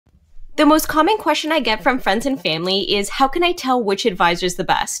The most common question I get from friends and family is, how can I tell which advisor is the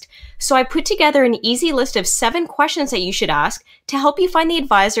best? So I put together an easy list of 7 questions that you should ask to help you find the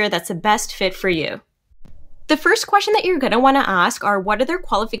advisor that's the best fit for you. The first question that you're going to want to ask are, what are their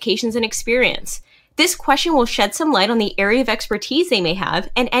qualifications and experience? This question will shed some light on the area of expertise they may have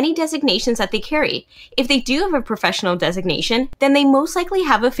and any designations that they carry. If they do have a professional designation, then they most likely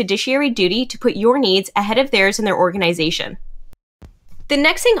have a fiduciary duty to put your needs ahead of theirs in their organization. The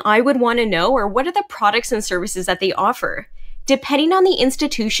next thing I would want to know are, what are the products and services that they offer? Depending on the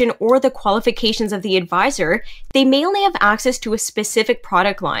institution or the qualifications of the advisor, they may only have access to a specific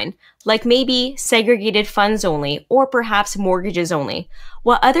product line, like maybe segregated funds only, or perhaps mortgages only,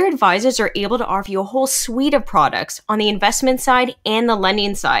 while other advisors are able to offer you a whole suite of products on the investment side and the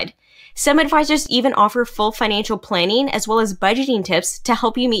lending side. Some advisors even offer full financial planning as well as budgeting tips to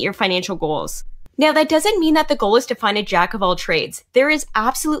help you meet your financial goals. Now, that doesn't mean that the goal is to find a jack of all trades. There is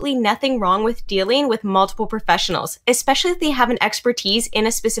absolutely nothing wrong with dealing with multiple professionals, especially if they have an expertise in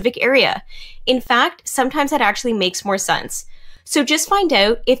a specific area. In fact, sometimes that actually makes more sense. So just find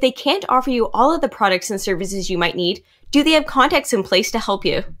out, if they can't offer you all of the products and services you might need, do they have contacts in place to help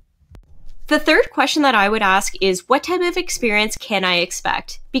you? The third question that I would ask is, what type of experience can I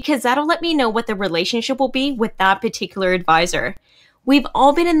expect? Because that'll let me know what the relationship will be with that particular advisor. We've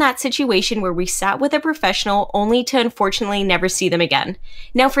all been in that situation where we sat with a professional only to unfortunately never see them again.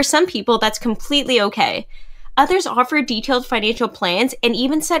 Now, for some people, that's completely okay. Others offer detailed financial plans and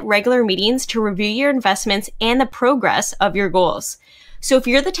even set regular meetings to review your investments and the progress of your goals. So if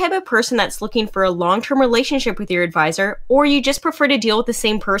you're the type of person that's looking for a long-term relationship with your advisor, or you just prefer to deal with the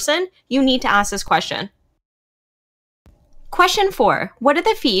same person, you need to ask this question. Question 4. What are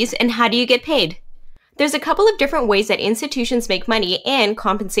the fees and how do you get paid? There's a couple of different ways that institutions make money and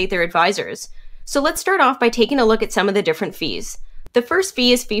compensate their advisors. So let's start off by taking a look at some of the different fees. The first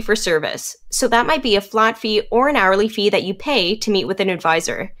fee is fee for service. So that might be a flat fee or an hourly fee that you pay to meet with an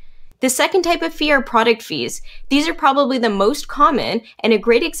advisor. The second type of fee are product fees. These are probably the most common, and a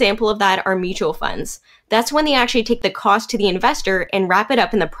great example of that are mutual funds. That's when they actually take the cost to the investor and wrap it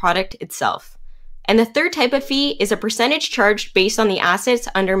up in the product itself. And the third type of fee is a percentage charged based on the assets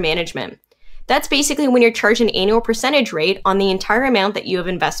under management. That's basically when you're charged an annual percentage rate on the entire amount that you have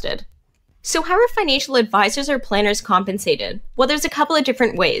invested. So how are financial advisors or planners compensated? Well, there's a couple of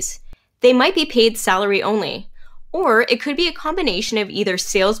different ways. They might be paid salary only, or it could be a combination of either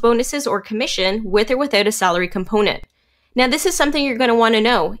sales bonuses or commission with or without a salary component. Now, this is something you're going to want to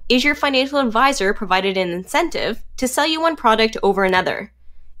know. Is your financial advisor provided an incentive to sell you one product over another?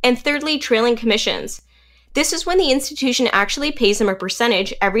 And thirdly, trailing commissions. This is when the institution actually pays them a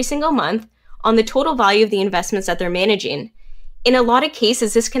percentage every single month on the total value of the investments that they're managing. In a lot of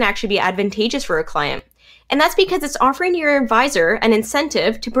cases, this can actually be advantageous for a client. And that's because it's offering your advisor an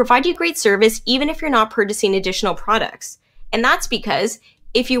incentive to provide you great service even if you're not purchasing additional products. And that's because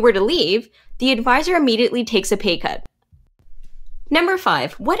if you were to leave, the advisor immediately takes a pay cut. Number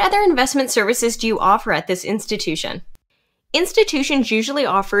 5, what other investment services do you offer at this institution? Institutions usually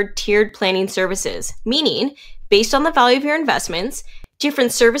offer tiered planning services, meaning based on the value of your investments,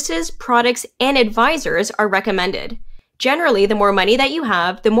 different services, products, and advisors are recommended. Generally, the more money that you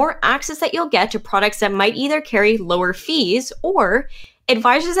have, the more access that you'll get to products that might either carry lower fees or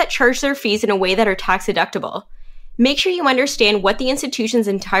advisors that charge their fees in a way that are tax deductible. Make sure you understand what the institution's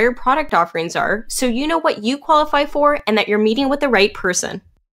entire product offerings are so you know what you qualify for and that you're meeting with the right person.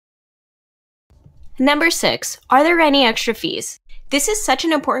 Number 6, are there any extra fees? This is such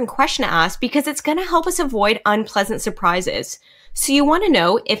an important question to ask because it's going to help us avoid unpleasant surprises. So you want to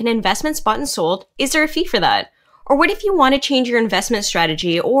know, if an investment's bought and sold, is there a fee for that? Or what if you want to change your investment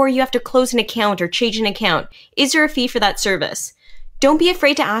strategy, or you have to close an account or change an account? Is there a fee for that service? Don't be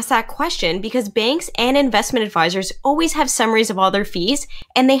afraid to ask that question because banks and investment advisors always have summaries of all their fees,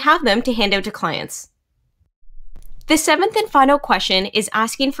 and they have them to hand out to clients. The 7th and final question is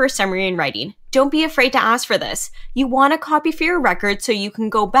asking for a summary in writing. Don't be afraid to ask for this. You want a copy for your record so you can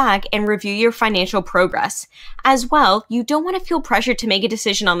go back and review your financial progress. As well, you don't want to feel pressured to make a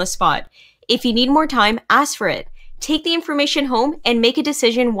decision on the spot. If you need more time, ask for it. Take the information home and make a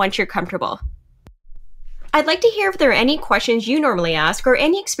decision once you're comfortable. I'd like to hear if there are any questions you normally ask or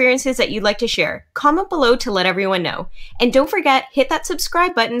any experiences that you'd like to share. Comment below to let everyone know. And don't forget, hit that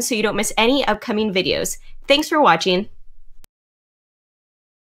subscribe button so you don't miss any upcoming videos. Thanks for watching.